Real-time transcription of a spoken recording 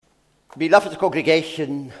Beloved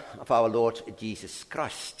congregation of our Lord Jesus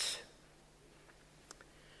Christ.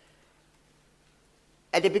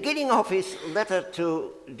 At the beginning of his letter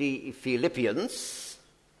to the Philippians,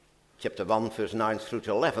 chapter 1, verse 9 through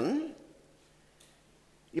to 11,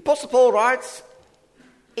 the Apostle Paul writes,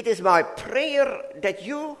 "It is my prayer that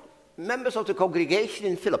you, members of the congregation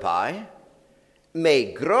in Philippi,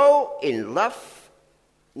 may grow in love,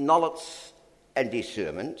 knowledge, and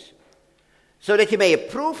discernment, so that you may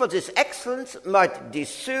approve what is excellent, might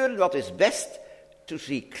discern what is best, to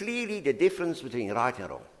see clearly the difference between right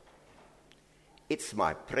and wrong. It's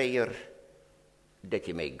my prayer that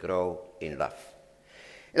you may grow in love."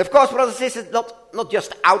 And of course, brothers and sisters, not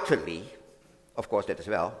just outwardly, of course that as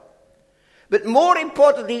well, but more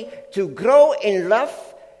importantly, to grow in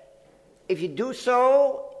love. If you do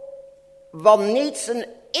so, one needs an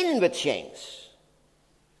inward change,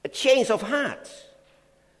 a change of heart,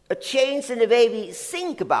 a change in the way we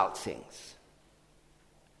think about things.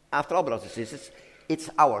 After all, brothers and sisters, it's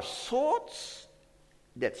our thoughts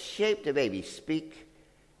that shape the way we speak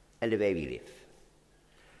and the way we live.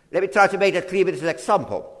 Let me try to make that clear with an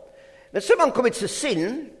example. When someone commits a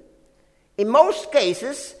sin, in most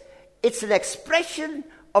cases, it's an expression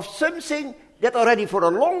of something that already for a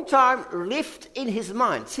long time lived in his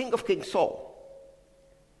mind. Think of King Saul.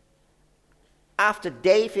 After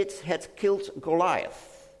David had killed Goliath,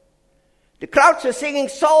 the crowds were singing,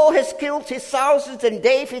 "Saul has killed his thousands and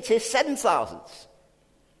David his 7,000s.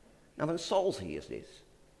 Now when Saul hears this,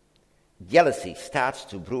 jealousy starts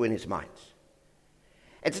to brew in his mind.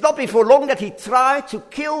 It's not before long that he tried to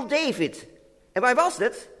kill David. And why was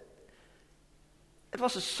that? It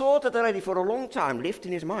was a thought that already for a long time lived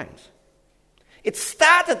in his mind. It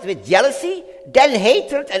started with jealousy, then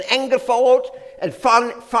hatred and anger followed, and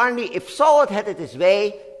finally, if Saul had it his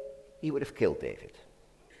way, he would have killed David.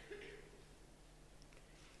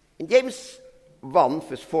 In James 1,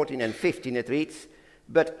 verse 14 and 15, it reads,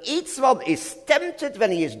 "But each one is tempted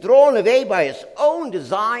when he is drawn away by his own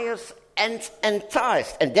desires and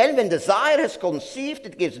enticed. And then when desire has conceived,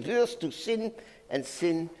 it gives birth to sin, and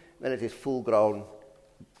sin, when it is full grown,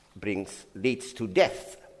 leads to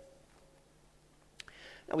death."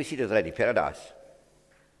 Now we see that already in paradise,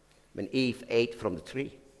 when Eve ate from the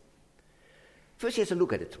tree. First she has a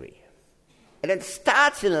look at the tree. And then it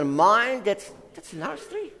starts in her mind that that's a nice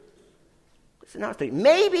tree. It's a nice tree.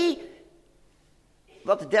 Maybe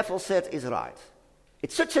what the devil said is right.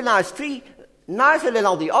 It's such a nice tree, nicer than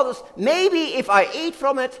all the others. Maybe if I eat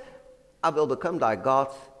from it, I will become like God,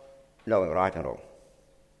 knowing right and wrong.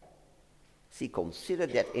 She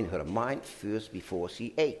considered that in her mind first before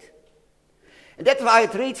she ate. And that's why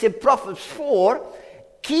it reads in Proverbs 4,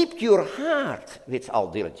 "Keep your heart with all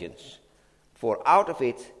diligence, for out of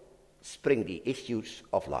it spring the issues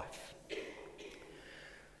of life."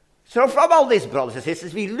 So from all this, brothers and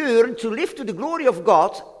sisters, we learn to live to the glory of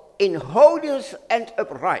God in holiness and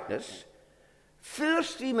uprightness.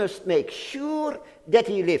 First, we must make sure that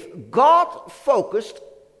we live God-focused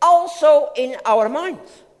also in our minds.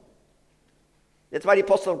 That's why the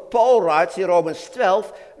Apostle Paul writes in Romans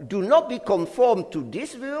 12, "Do not be conformed to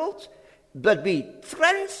this world, but be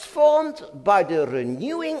transformed by the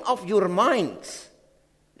renewing of your minds,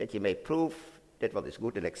 that you may prove that what is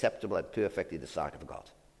good and acceptable and perfect in the sight of God."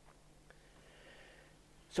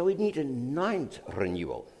 So we need a mind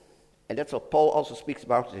renewal. And that's what Paul also speaks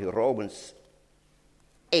about in Romans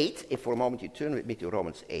 8. If for a moment you turn with me to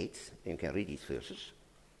Romans 8, and you can read these verses.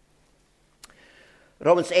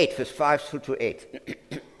 Romans 8, verse 5 through to 8.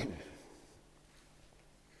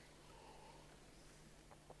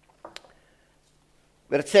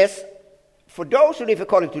 Where it says, "For those who live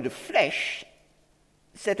according to the flesh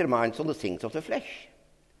set their minds on the things of the flesh.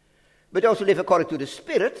 But those who live according to the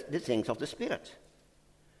Spirit, the things of the Spirit.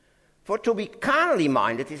 For to be carnally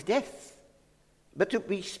minded is death, but to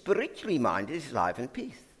be spiritually minded is life and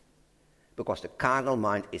peace. Because the carnal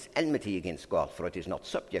mind is enmity against God, for it is not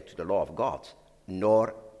subject to the law of God,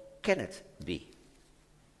 nor can it be."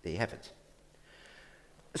 There you have it.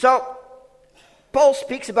 So, Paul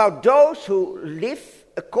speaks about those who live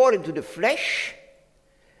according to the flesh,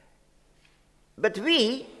 but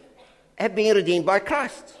we have been redeemed by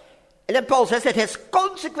Christ. And then Paul says that has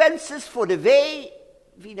consequences for the way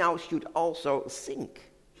we now should also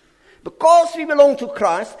think. Because we belong to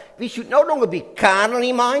Christ, we should no longer be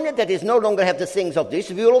carnally minded, that is, no longer have the things of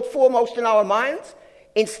this world foremost in our minds.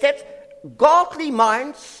 Instead, godly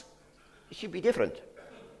minds should be different.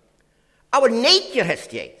 Our nature has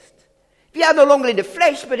changed. We are no longer in the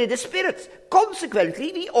flesh, but in the Spirit.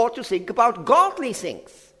 Consequently, we ought to think about godly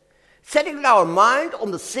things, setting our mind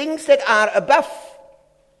on the things that are above.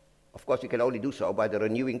 Of course, we can only do so by the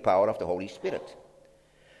renewing power of the Holy Spirit.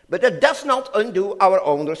 But that does not undo our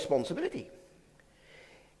own responsibility.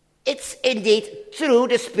 It's indeed true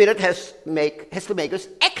the Spirit has to make us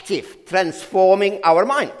active, transforming our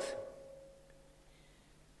mind.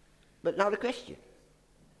 But now the question,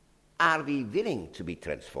 are we willing to be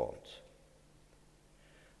transformed?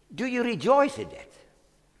 Do you rejoice in that?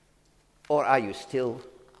 Or are you still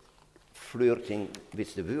flirting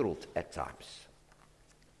with the world at times?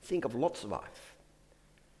 Think of Lot's wife.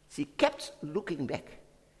 She kept looking back.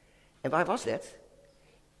 And why was that?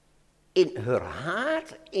 In her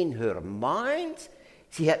heart, in her mind,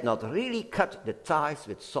 she had not really cut the ties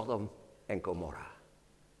with Sodom and Gomorrah.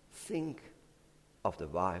 Think of the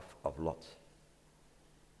wife of Lot.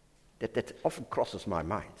 That often crosses my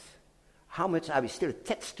mind. How much are we still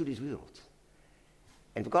attached to this world?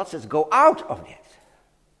 And God says, go out of that.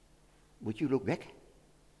 Would you look back?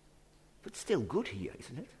 But still good here,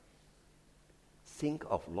 isn't it? Think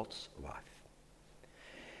of Lot's wife.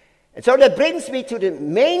 And so that brings me to the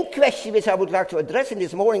main question which I would like to address in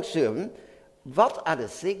this morning's sermon. What are the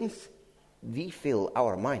things we fill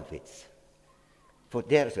our mind with? For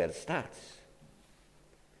there's where it starts.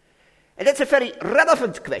 And that's a very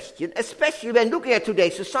relevant question, especially when looking at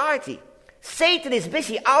today's society. Satan is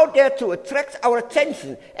busy out there to attract our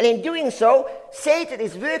attention. And in doing so, Satan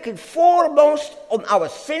is working foremost on our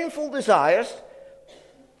sinful desires.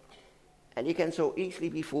 And he can so easily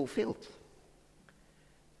be fulfilled.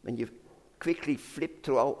 When you quickly flip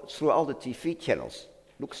through all the TV channels,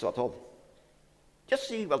 look what's on. Just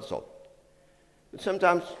see what's on. But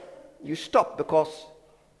sometimes you stop because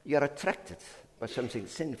you are attracted by something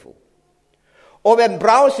sinful. Or when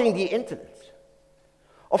browsing the internet.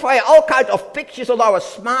 Or via all kinds of pictures on our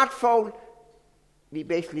smartphone, we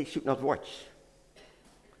basically should not watch.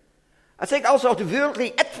 I think also of the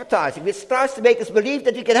worldly advertising, which tries to make us believe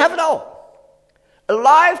that we can have it all. A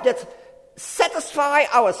life that satisfies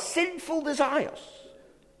our sinful desires,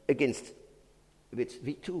 against which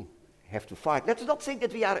we too have to fight. Let's not think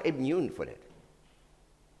that we are immune for that.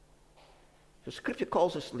 The Scripture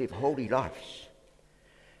calls us to live holy lives.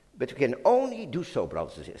 But we can only do so,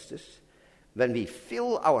 brothers and sisters, when we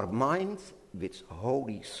fill our minds with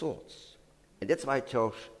holy thoughts. And that's why I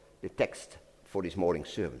chose the text for this morning's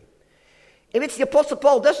sermon. In which the Apostle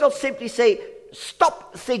Paul does not simply say,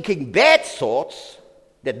 stop thinking bad thoughts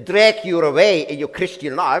that drag you away in your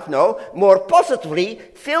Christian life. No, more positively,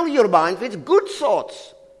 fill your mind with good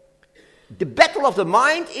thoughts. The battle of the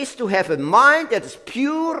mind is to have a mind that is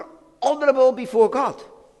pure, honorable before God.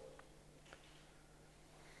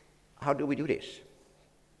 How do we do this?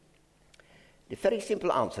 The very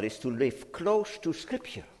simple answer is to live close to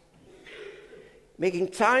Scripture. Making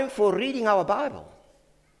time for reading our Bible.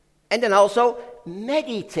 And then also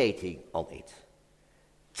meditating on it.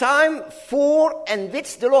 Time for and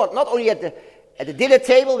with the Lord. Not only at the dinner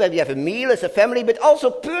table where we have a meal as a family, but also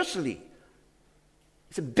personally.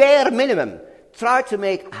 It's a bare minimum. Try to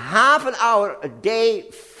make half an hour a day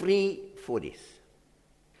free for this.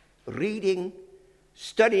 Reading,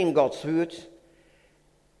 studying God's Word.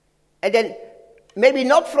 And then maybe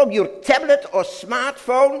not from your tablet or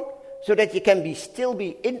smartphone, so that you can still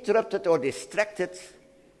be interrupted or distracted.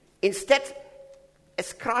 Instead,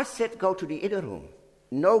 as Christ said, go to the inner room.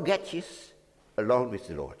 No gadgets, alone with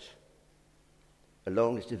the Lord.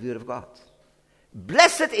 Alone with the Word of God.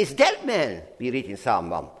 Blessed is that man, we read in Psalm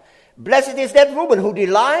 1. Blessed is that woman who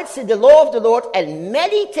delights in the law of the Lord and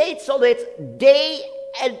meditates on it day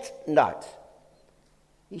and night.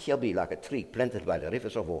 He shall be like a tree planted by the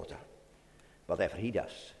rivers of water. Whatever he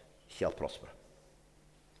does shall prosper.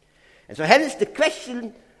 And so hence the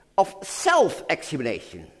question of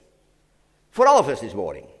self-examination for all of us this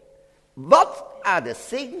morning. What are the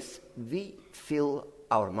things we fill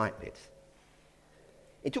our mind with?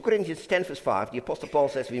 In 2 Corinthians 10 verse 5, the Apostle Paul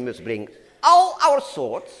says we must bring all our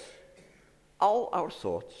thoughts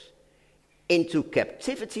into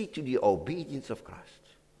captivity to the obedience of Christ.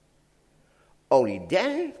 Only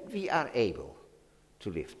then we are able to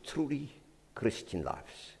live truly Christian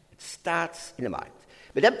lives. It starts in the mind.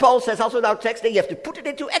 But then Paul says also in our text that you have to put it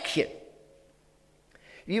into action.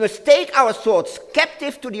 We must take our thoughts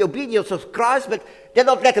captive to the obedience of Christ, but then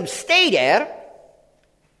not let them stay there.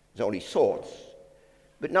 It's only thoughts.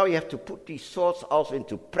 But now you have to put these thoughts also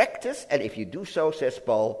into practice, and if you do so, says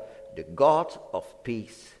Paul, the God of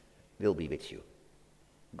peace will be with you.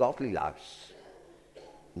 Godly lives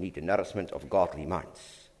need the nourishment of godly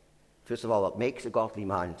minds. First of all, what makes a godly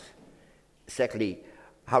mind? Secondly,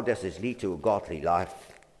 how does this lead to a godly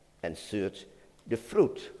life? And third, the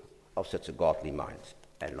fruit of such a godly mind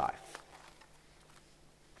and life.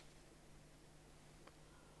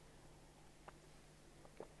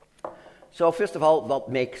 So first of all, what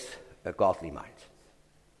makes a godly mind?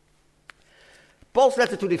 Paul's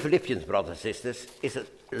letter to the Philippians, brothers and sisters, is a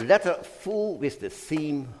letter full with the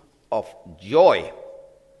theme of joy.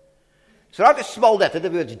 Throughout this small letter,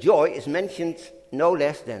 the word joy is mentioned no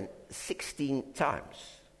less than 16 times.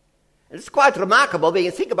 And it's quite remarkable when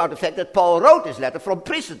you think about the fact that Paul wrote this letter from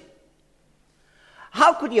prison.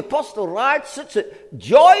 How could the apostle write such a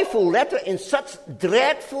joyful letter in such a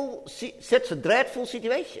dreadful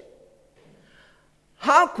situation?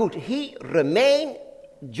 How could he remain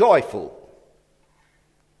joyful?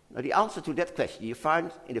 Now, the answer to that question you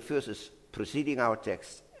find in the verses preceding our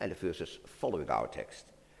text and the verses following our text.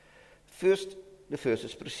 First, the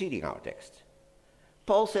verses preceding our text.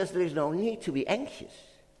 Paul says there is no need to be anxious.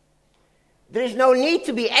 There is no need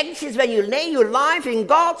to be anxious when you lay your life in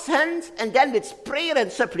God's hands, and then with prayer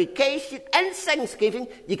and supplication and thanksgiving,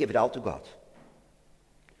 you give it all to God.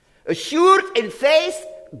 Assured in faith,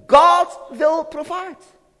 God will provide.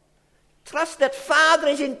 Trust that Father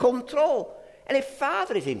is in control. And if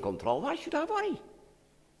Father is in control, why should I worry?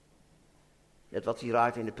 That's what he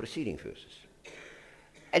writes in the preceding verses.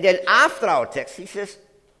 And then after our text, he says,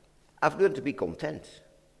 I've learned to be content.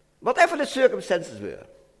 Whatever the circumstances were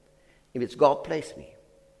in which God placed me,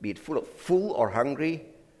 be it full or hungry,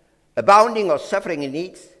 abounding or suffering in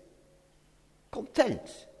need,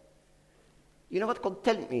 content. You know what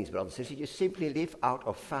content means, brothers and sisters? You simply live out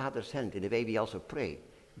of Father's hand in the way we also pray.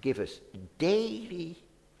 Give us daily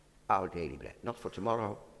our daily bread. Not for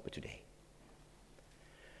tomorrow, but today.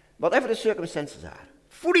 Whatever the circumstances are,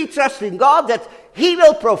 fully trust in God that he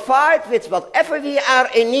will provide with whatever we are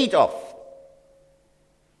in need of.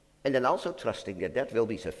 And then also trusting that that will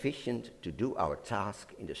be sufficient to do our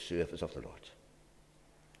task in the service of the Lord.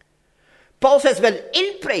 Paul says, when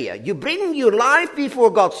in prayer you bring your life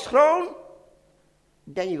before God's throne,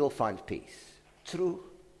 then you will find peace, true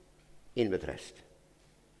inward rest.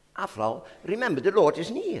 After all, remember, the Lord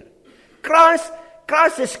is near. Christ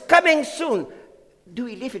is coming soon. Do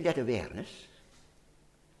we live in that awareness?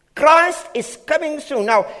 Christ is coming soon.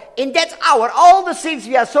 Now, in that hour, all the things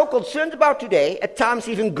we are so concerned about today, at times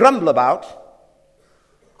even grumble about,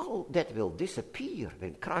 all that will disappear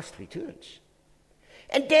when Christ returns.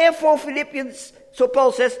 And therefore, Philippians, so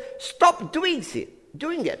Paul says, stop doing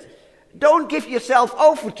that. Don't give yourself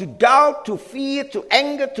over to doubt, to fear, to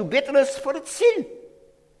anger, to bitterness, for it's sin.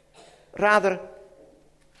 Rather,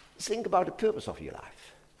 think about the purpose of your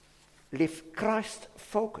life. Live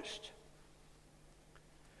Christ-focused.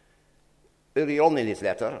 Early on in his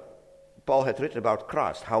letter, Paul had written about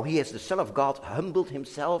Christ, how he as the Son of God humbled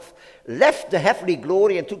himself, left the heavenly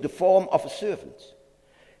glory and took the form of a servant.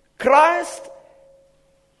 Christ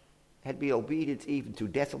had been obedient even to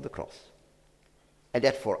death on the cross. And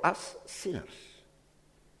that for us sinners,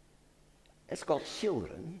 as God's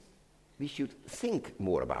children, we should think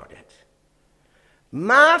more about that.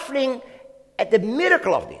 Marveling at the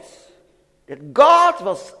miracle of this, that God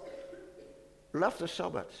loved us so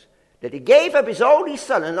much, that he gave up his only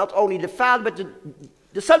Son, and not only the Father, but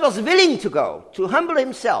the Son was willing to go, to humble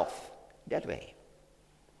himself that way.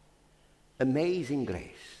 Amazing grace.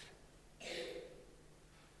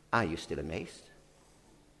 Are you still amazed?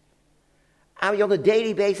 Are we on a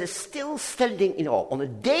daily basis still standing in awe? On a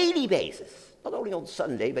daily basis, not only on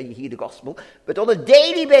Sunday when you hear the gospel, but on a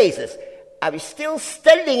daily basis, are we still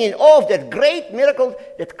standing in awe of that great miracle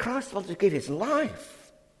that Christ wants to give his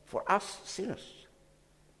life for us sinners?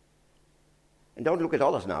 And don't look at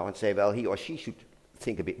others now and say, well, he or she should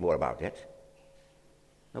think a bit more about that.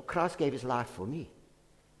 No, Christ gave his life for me.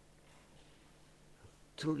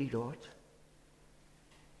 Truly, Lord,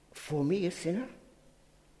 for me a sinner?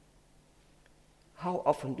 How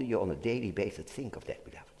often do you on a daily basis think of that,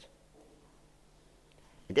 beloved?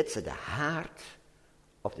 And that's at the heart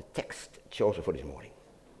of the text chosen for this morning.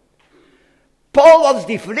 Paul wants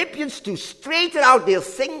the Philippians to straighten out their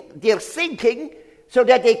thinking so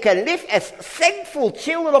that they can live as thankful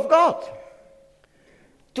children of God.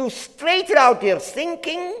 To straighten out their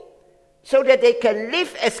thinking so that they can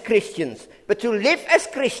live as Christians. But to live as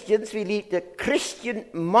Christians, we need the Christian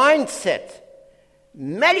mindset,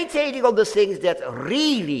 meditating on the things that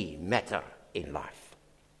really matter in life.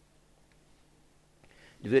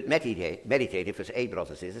 The word meditate in verse 8,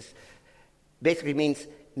 brothers and sisters, basically means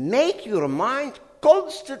make your mind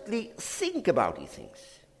constantly think about these things.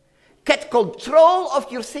 Get control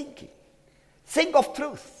of your thinking. Think of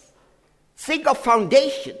truth. Think of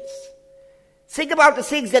foundations. Think about the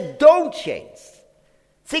things that don't change.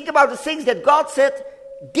 Think about the things that God said,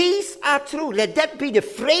 these are true. Let that be the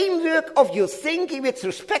framework of your thinking with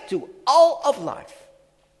respect to all of life.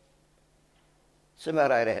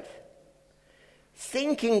 Somewhere I read,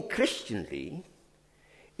 thinking Christianly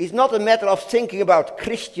is not a matter of thinking about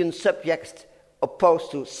Christian subjects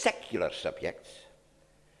opposed to secular subjects.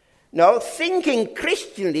 No, thinking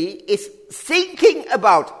Christianly is thinking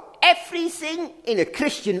about everything in a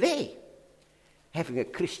Christian way, having a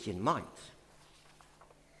Christian mind.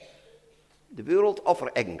 The world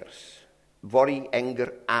offers angers, worry,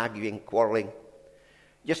 anger, arguing, quarreling,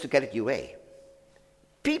 just to get it your way.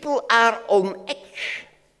 People are on edge,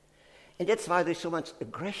 and that's why there's so much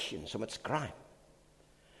aggression, so much crime.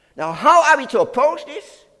 Now, how are we to oppose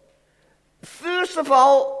this? First of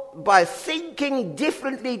all, by thinking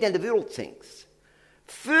differently than the world thinks.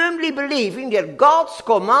 Firmly believing that God's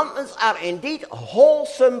commandments are indeed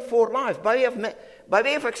wholesome for life. By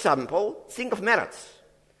way of example, think of marriage.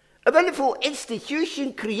 A wonderful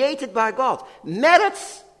institution created by God. Marriage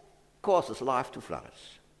causes life to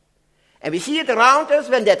flourish. And we see it around us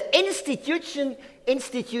when that institution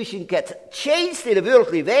gets changed in a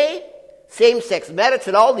worldly way, same-sex marriage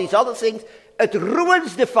and all these other things, it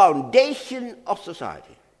ruins the foundation of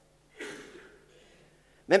society.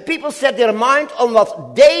 When people set their mind on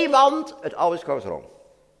what they want, it always goes wrong.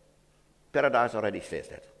 Paradise already says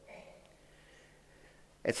that.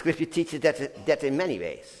 And Scripture teaches that in many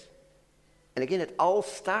ways. And again, it all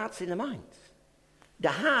starts in the mind. The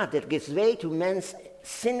heart that gives way to man's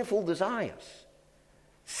sinful desires.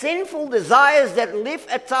 Sinful desires that live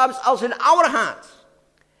at times also in our hearts.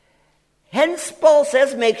 Hence, Paul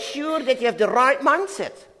says, make sure that you have the right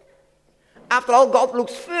mindset. After all, God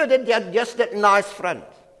looks further than just that nice friend.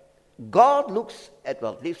 God looks at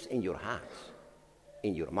what lives in your heart,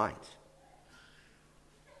 in your mind.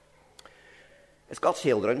 As God's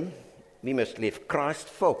children, we must live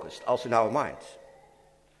Christ-focused, also in our minds.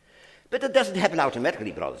 But it doesn't happen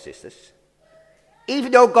automatically, brothers and sisters.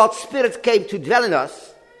 Even though God's Spirit came to dwell in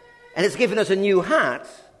us and has given us a new heart,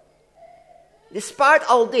 despite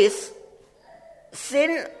all this,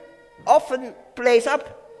 sin often plays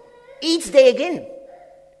up each day again.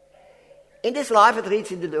 In this life, it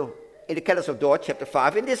reads in the Kennels of Dort, chapter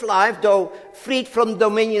 5, in this life, though freed from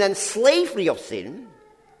dominion and slavery of sin,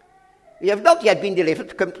 we have not yet been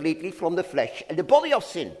delivered completely from the flesh and the body of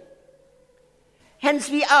sin. Hence,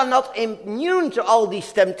 we are not immune to all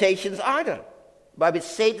these temptations either, by which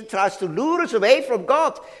Satan tries to lure us away from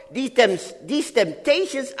God. These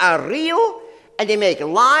temptations are real, and they make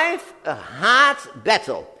life a hard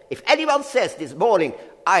battle. If anyone says this morning,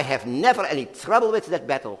 I have never any trouble with that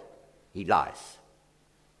battle, he lies.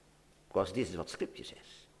 Because this is what Scripture says.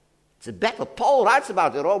 It's a battle. Paul writes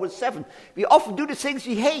about it in Romans 7. We often do the things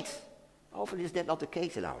we hate. Often is that not the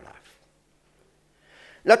case in our life.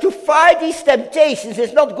 Now, to fight these temptations,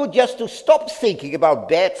 it's not good just to stop thinking about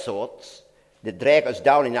bad thoughts that drag us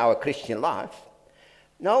down in our Christian life.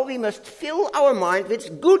 No, we must fill our mind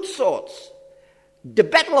with good thoughts. The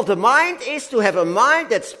battle of the mind is to have a mind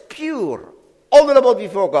that's pure, honorable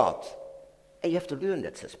before God. And you have to learn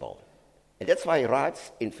that, says Paul. And that's why he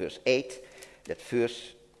writes in verse 8, that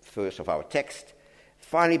first verse of our text,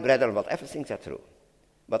 finally, brethren, whatever things are true,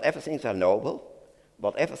 whatever things are noble,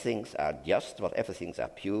 whatever things are just, whatever things are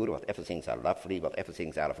pure, whatever things are lovely, whatever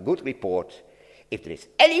things are of good report, if there is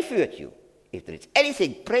any virtue, if there is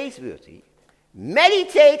anything praiseworthy,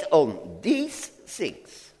 meditate on these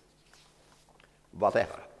things.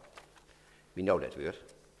 Whatever. We know that word.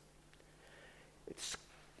 It's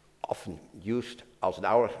often used as in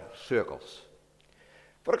our circles.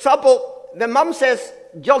 For example, when mom says,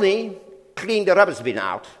 Johnny, clean the rubbish bin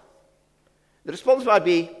out, the response might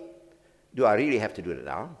be, do I really have to do that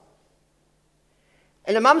now?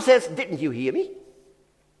 And the mom says, didn't you hear me?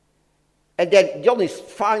 And then Johnny's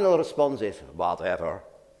final response is, whatever.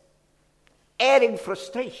 Adding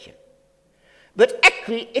frustration. But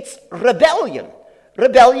actually, it's rebellion.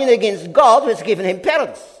 Rebellion against God who has given him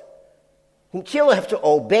parents, whom children have to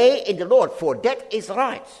obey in the Lord, for that is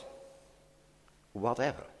right.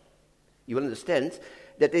 Whatever. You will understand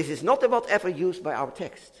that this is not the whatever used by our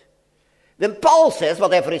text. When Paul says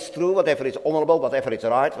whatever is true, whatever is honorable, whatever is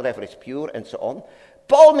right, whatever is pure, and so on,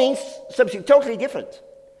 Paul means something totally different.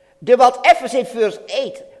 The whatever's in verse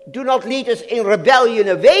 8 do not lead us in rebellion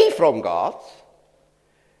away from God,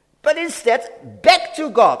 but instead back to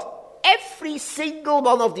God. Every single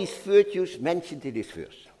one of these virtues mentioned in this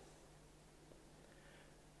verse.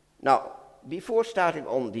 Now, before starting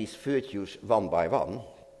on these virtues one by one,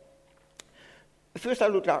 first I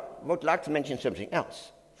would like to mention something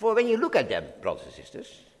else. For when you look at them, brothers and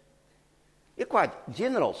sisters, they're quite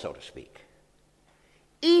general, so to speak.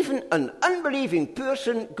 Even an unbelieving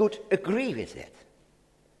person could agree with that.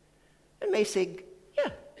 And may think, yeah,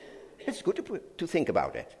 it's good to think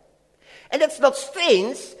about that. And that's not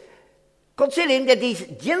strange, considering that these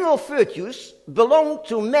general virtues belong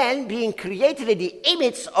to man being created in the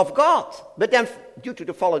image of God, but then due to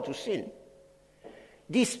the fall into sin,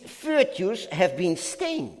 these virtues have been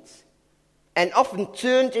stained and often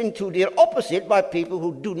turned into their opposite by people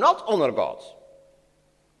who do not honor God.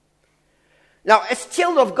 Now, as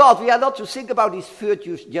children of God, we are not to think about these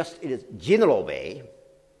virtues just in a general way,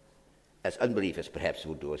 as unbelievers perhaps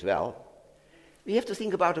would do as well. We have to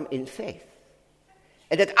think about them in faith.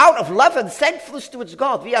 And that out of love and thankfulness towards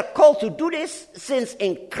God, we are called to do this, since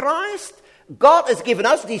in Christ, God has given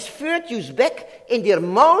us these virtues back in their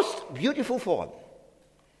most beautiful form.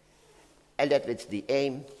 And that it's the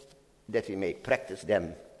aim that we may practice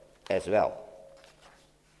them as well.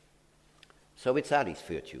 So which are these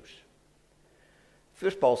virtues?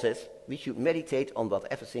 First, Paul says we should meditate on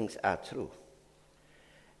whatever things are true,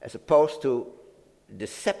 as opposed to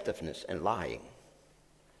deceptiveness and lying.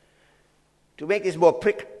 To make this more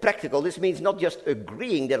practical, this means not just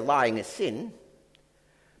agreeing that lying is sin,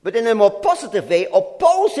 but in a more positive way,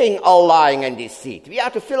 opposing all lying and deceit. We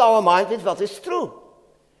are to fill our mind with what is true,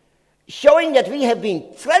 showing that we have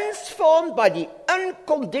been transformed by the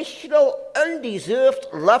unconditional, undeserved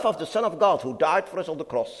love of the Son of God, who died for us on the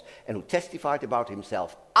cross and who testified about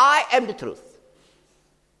himself, I am the truth.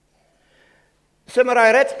 Somewhere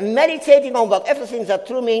I read, meditating on whatever things are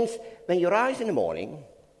true means when you rise in the morning,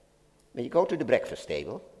 when you go to the breakfast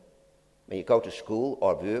table, when you go to school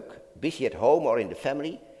or work, busy at home or in the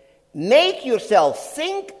family, make yourself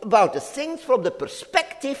think about the things from the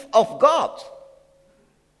perspective of God.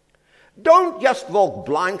 Don't just walk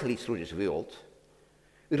blindly through this world,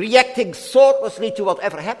 reacting thoughtlessly to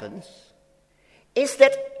whatever happens.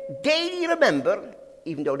 Instead, daily remember,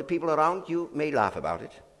 even though the people around you may laugh about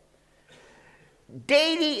it,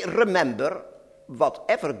 daily remember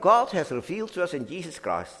whatever God has revealed to us in Jesus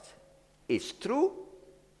Christ is true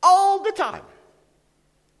all the time,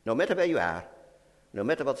 no matter where you are, no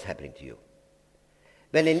matter what's happening to you.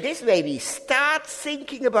 When in this way we start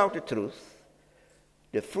thinking about the truth,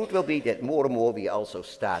 the fruit will be that more and more we also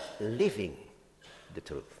start living the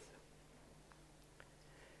truth.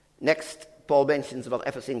 Next, Paul mentions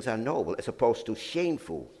whatever things are noble as opposed to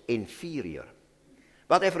shameful, inferior.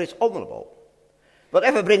 Whatever is honorable.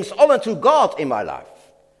 Whatever brings honor to God in my life.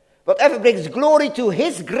 Whatever brings glory to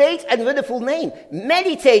his great and wonderful name.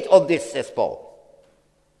 Meditate on this, says Paul.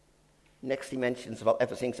 Next he mentions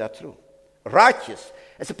whatever things are true. Righteous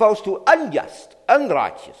as opposed to unjust,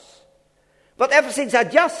 unrighteous. Whatever things are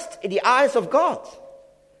just in the eyes of God.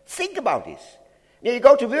 Think about this. Now you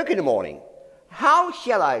go to work in the morning. How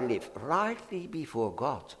shall I live rightly before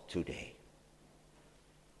God today?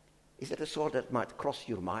 Is that a thought that might cross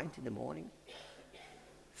your mind in the morning?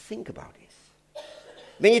 Think about this.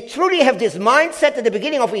 When you truly have this mindset at the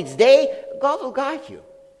beginning of each day, God will guide you.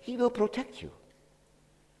 He will protect you.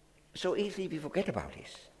 So easily we forget about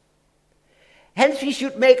this. Hence we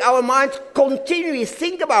should make our minds continually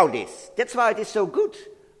think about this. That's why it is so good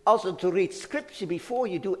also to read scripture before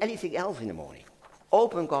you do anything else in the morning.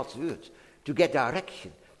 Open God's word to get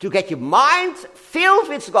direction, to get your mind filled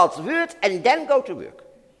with God's word, and then go to work.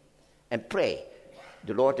 And pray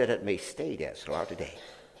the Lord that it may stay there throughout the day.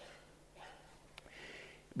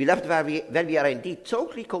 Beloved, when we are indeed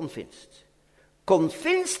totally convinced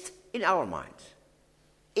in our minds,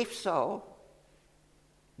 if so,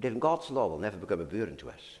 then God's law will never become a burden to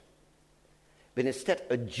us. But instead,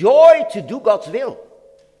 a joy to do God's will.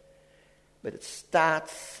 But it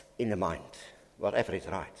starts in the mind, whatever is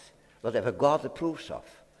right, whatever God approves of,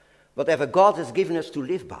 whatever God has given us to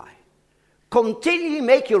live by. Continually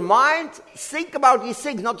make your mind think about these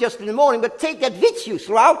things, not just in the morning, but take that with you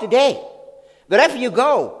throughout the day. Wherever you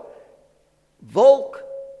go, walk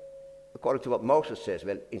according to what Moses says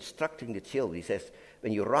when instructing the children. He says,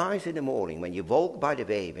 when you rise in the morning, when you walk by the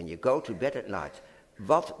way, when you go to bed at night,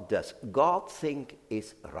 what does God think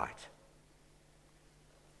is right?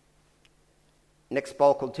 Next,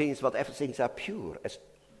 Paul continues, whatever things are pure as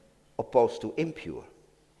opposed to impure.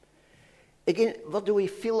 Again, what do we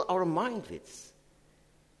fill our mind with?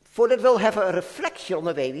 For that will have a reflection on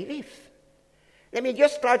the way we live. Let me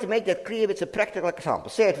just try to make that clear with a practical example.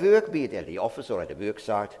 Say at work, be it at the office or at the work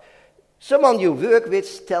site, someone you work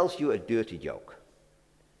with tells you a dirty joke.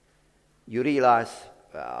 You realize,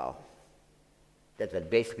 well, that went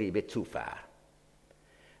basically a bit too far.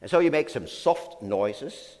 And so you make some soft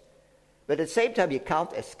noises, but at the same time you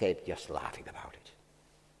can't escape just laughing about it.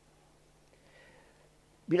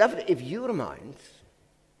 Beloved, if your mind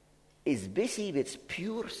is busy with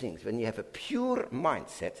pure things, when you have a pure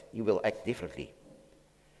mindset, you will act differently.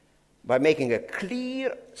 By making a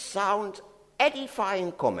clear, sound,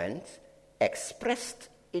 edifying comment expressed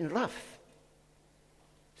in love.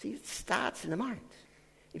 See, it starts in the mind.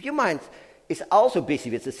 If your mind is also busy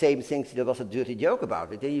with the same things, there was a dirty joke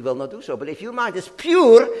about it, then you will not do so. But if your mind is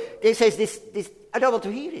pure, they say, this, I don't want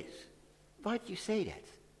to hear this. Why do you say that?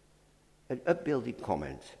 An upbuilding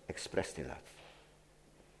comment expressed in love.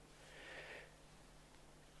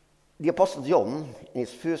 The Apostle John, in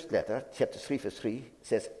his first letter, chapter 3, verse 3,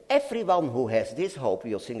 says, everyone who has this hope,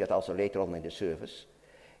 we'll sing that also later on in the service,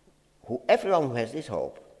 everyone who has this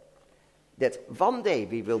hope, that one day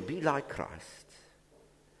we will be like Christ,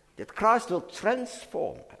 that Christ will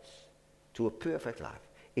transform us to a perfect life.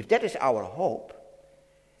 If that is our hope,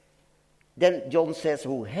 then John says,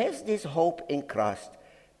 who has this hope in Christ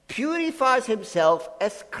purifies himself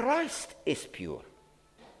as Christ is pure.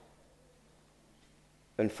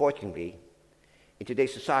 Unfortunately, in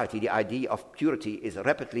today's society, the idea of purity is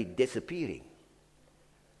rapidly disappearing.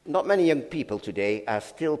 Not many young people today are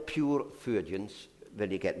still pure virgins when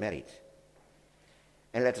they get married.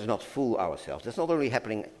 And let us not fool ourselves. That's not only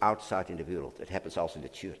happening outside in the world, it happens also in the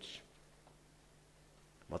church.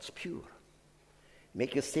 What's pure?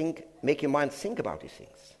 Make your mind think about these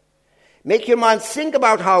things. Make your mind think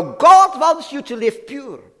about how God wants you to live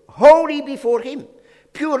pure, holy before Him.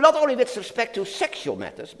 Pure not only with respect to sexual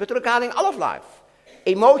matters, but regarding all of life,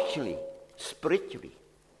 emotionally, spiritually.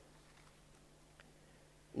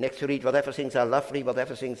 Next to read, whatever things are lovely,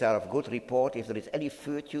 whatever things are of good report, if there is any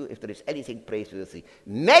virtue, if there is anything praiseworthy,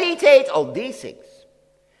 meditate on these things.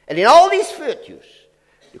 And in all these virtues,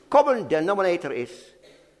 the common denominator is,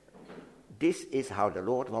 this is how the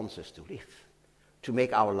Lord wants us to live, to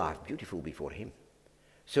make our life beautiful before Him,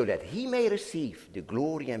 so that He may receive the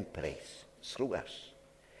glory and praise through us.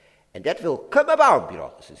 And that will come about,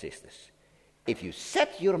 brothers and sisters, if you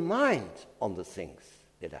set your mind on the things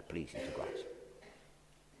that are pleasing to God.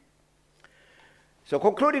 So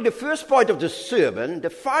concluding the first point of the sermon, the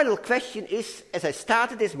final question is, as I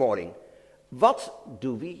started this morning, what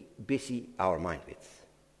do we busy our mind with?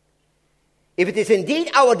 If it is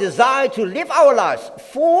indeed our desire to live our lives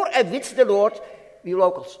for and with the Lord, we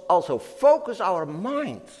will also focus our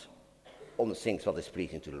minds on the things that is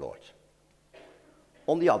pleasing to the Lord.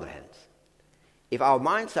 On the other hand, if our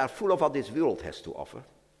minds are full of what this world has to offer,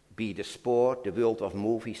 be the sport, the world of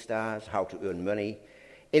movie stars, how to earn money,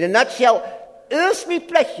 in a nutshell, earthly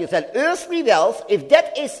pleasures and earthly wealth, if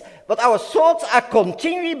that is what our thoughts are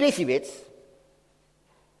continually busy with,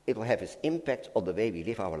 it will have its impact on the way we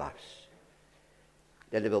live our lives.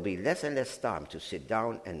 Then there will be less and less time to sit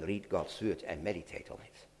down and read God's word and meditate on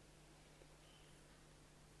it.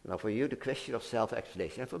 Now for you, the question of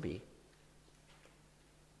self-explanation, and for me,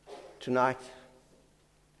 tonight,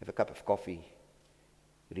 have a cup of coffee,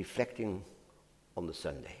 reflecting on the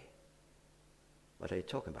Sunday. What are you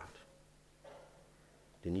talking about?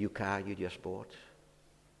 The new car you just bought?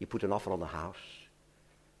 You put an offer on the house?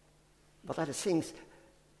 What are the things?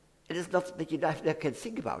 It is not that you can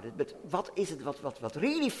think about it, but what is it what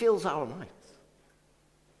really fills our minds?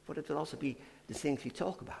 For it will also be the things we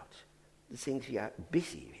talk about, the things we are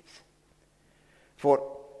busy with.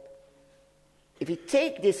 For if we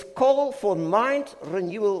take this call for mind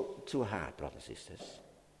renewal to heart, brothers and sisters,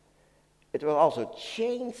 it will also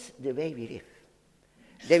change the way we live.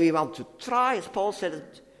 Then we want to try, as Paul said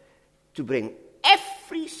it, to bring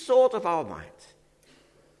every thought of our mind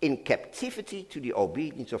in captivity to the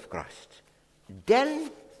obedience of Christ.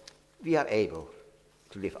 Then we are able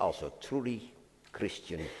to live also truly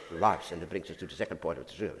Christian lives. And that brings us to the second point of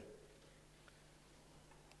the sermon.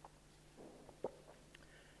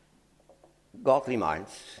 Godly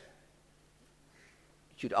minds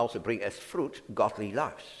should also bring as fruit godly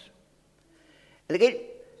lives. And again,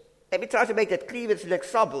 let me try to make that clear with an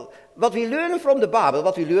example. What we learn from the Bible,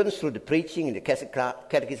 what we learn through the preaching in the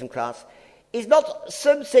catechism class, is not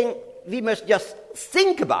something we must just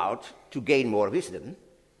think about to gain more wisdom.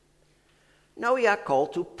 No, we are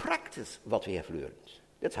called to practice what we have learned.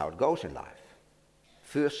 That's how it goes in life.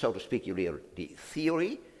 First, so to speak, you learn the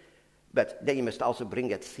theory, but then you must also bring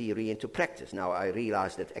that theory into practice. Now, I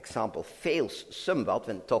realize that example fails somewhat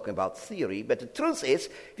when talking about theory, but the truth is,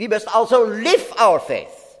 we must also live our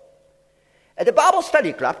faith. At the Bible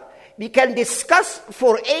Study Club, we can discuss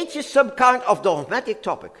for ages some kind of dogmatic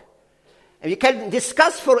topic. And we can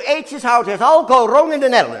discuss for ages how it has all gone wrong in the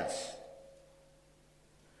Netherlands.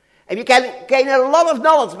 And we can gain a lot of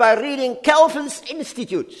knowledge by reading Calvin's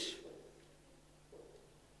Institutes.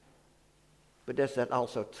 But does that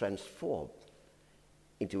also transform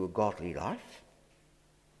into a godly life?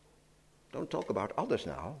 Don't talk about others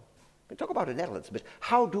now. We talk about the Netherlands, but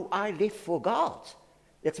how do I live for God?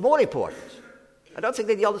 That's more important. I don't think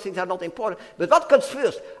that the other things are not important, but what comes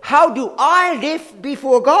first? How do I live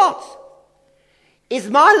before God? Is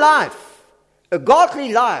my life a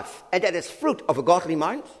godly life, and that is fruit of a godly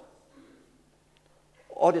mind?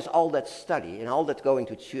 Or does all that study and all that going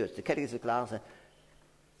to church, the catechism class,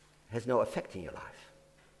 has no effect in your life?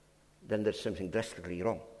 Then there's something drastically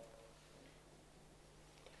wrong.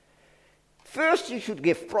 First, you should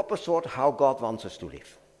give proper thought how God wants us to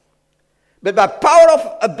live. But by power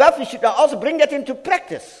of above, we should now also bring that into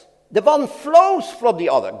practice. The one flows from the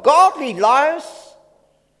other. Godly lives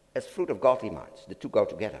as fruit of godly minds. The two go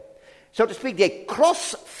together. So to speak, they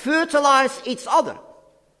cross-fertilize each other.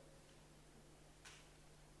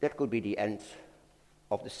 That could be the end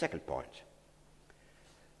of the second point.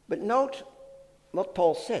 But note what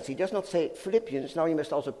Paul says. He does not say, Philippians, now you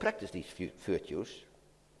must also practice these virtues.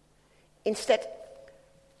 Instead,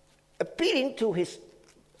 appealing to his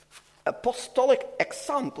apostolic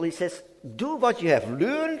example, he says, do what you have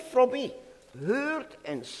learned from me, heard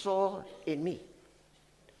and saw in me.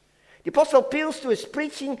 The apostle appeals to his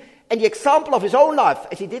preaching and the example of his own life,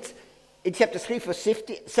 as he did in chapter 3, verse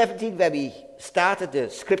 17, where we started the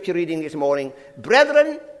scripture reading this morning.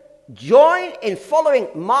 Brethren, join in following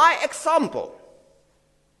my example.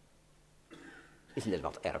 Isn't that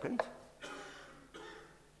not arrogant?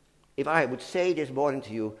 If I would say this morning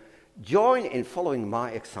to you, join in following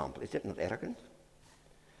my example, is that not arrogant?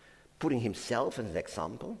 Putting himself as an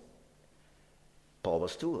example. Paul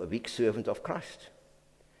was too a weak servant of Christ.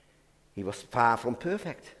 He was far from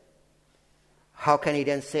perfect. How can he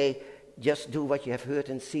then say, just do what you have heard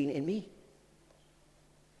and seen in me?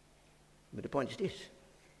 But the point is this.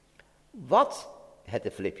 What had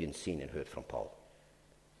the Philippians seen and heard from Paul?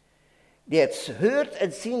 They had heard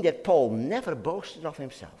and seen that Paul never boasted of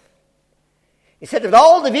himself. Instead of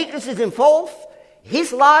all the weaknesses involved,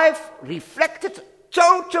 his life reflected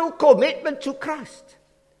total commitment to Christ.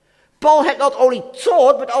 Paul had not only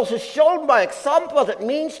taught, but also shown by example what it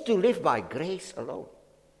means to live by grace alone.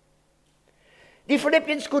 The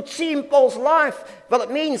Philippians could see in Paul's life what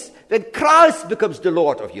it means when Christ becomes the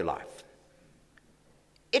Lord of your life.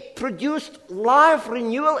 It produced life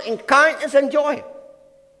renewal in kindness and joy.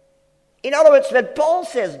 In other words, when Paul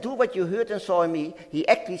says, do what you heard and saw in me, he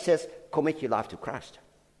actually says, commit your life to Christ.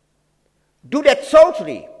 Do that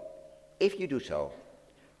totally. If you do so,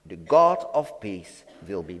 the God of peace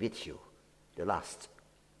will be with you. The last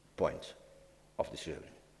point of the sermon.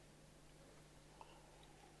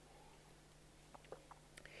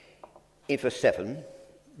 In verse 7,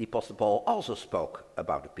 the Apostle Paul also spoke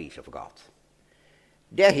about the peace of God.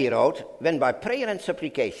 There he wrote, when by prayer and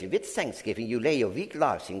supplication with thanksgiving you lay your weak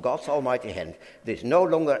lives in God's almighty hand, there is no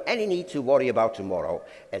longer any need to worry about tomorrow.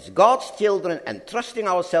 As God's children, entrusting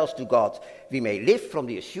ourselves to God, we may live from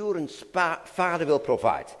the assurance Father will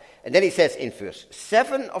provide. And then he says in verse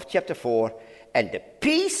 7 of chapter 4, and the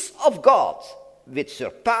peace of God, which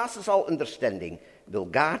surpasses all understanding, will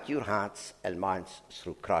guard your hearts and minds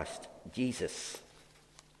through Christ Jesus.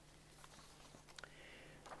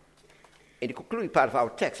 In the concluding part of our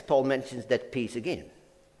text, Paul mentions that peace again.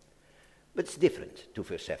 But it's different to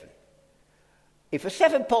verse 7. In verse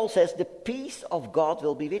 7, Paul says, the peace of God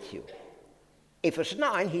will be with you. In verse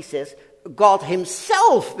 9, he says, God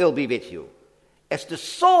himself will be with you as the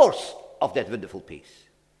source of that wonderful peace.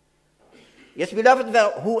 Yes, beloved,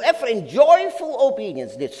 well, whoever in joyful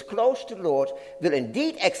obedience lives close to the Lord will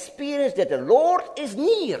indeed experience that the Lord is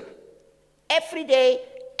near every day,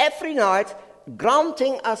 every night,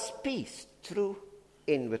 granting us peace, true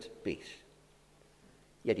inward peace.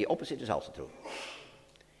 Yet the opposite is also true.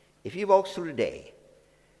 If you walk through the day,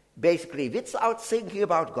 basically without thinking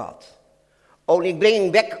about God, only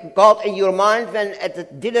bringing back God in your mind when at the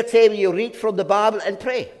dinner table you read from the Bible and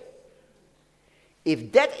pray.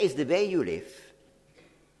 If that is the way you live,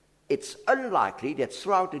 it's unlikely that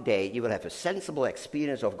throughout the day you will have a sensible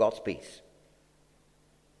experience of God's peace.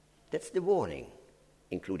 That's the warning,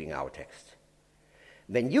 including our text.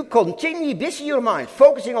 When you continually busy your mind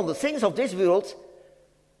focusing on the things of this world,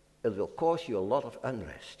 it will cause you a lot of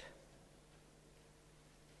unrest.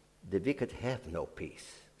 The wicked have no peace,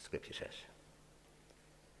 Scripture says.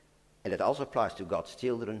 And it also applies to God's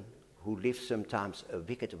children who live sometimes a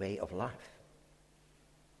wicked way of life.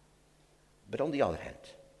 But on the other hand,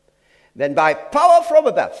 when by power from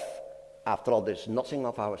above, after all there's nothing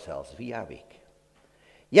of ourselves, we are weak.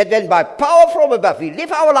 Yet when by power from above we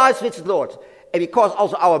live our lives with the Lord, and because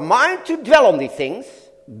also our mind to dwell on these things,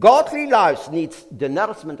 godly lives needs the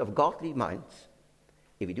nourishment of godly minds.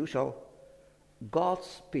 If we do so,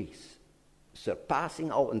 God's peace,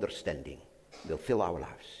 surpassing all understanding, will fill our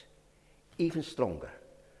lives. Even stronger,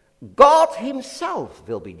 God himself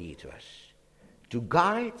will be near to us to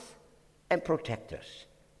guide and protect us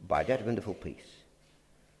by that wonderful peace.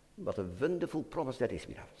 What a wonderful promise that is,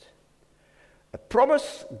 beloved. A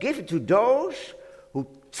promise given to those who,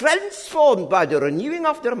 transformed by the renewing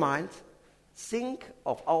of their mind, think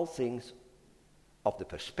of all things of the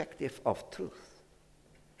perspective of truth.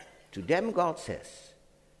 To them God says,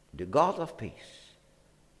 the God of peace,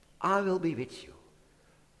 I will be with you.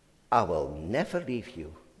 I will never leave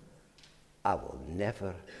you. I will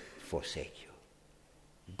never forsake you.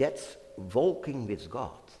 That's walking with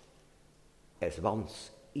God, as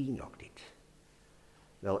once Enoch did.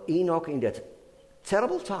 Well, Enoch, in that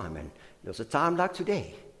terrible time, and there's a time like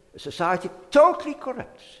today, a society totally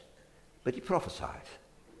corrupt, but he prophesied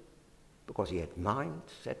because he had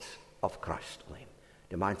mindset of Christ on him,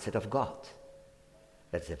 the mindset of God.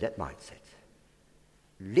 Let's have that mindset.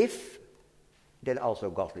 Live then also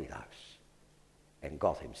godly lives, and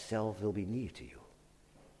God himself will be near to you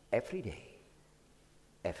every day,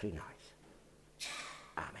 every night.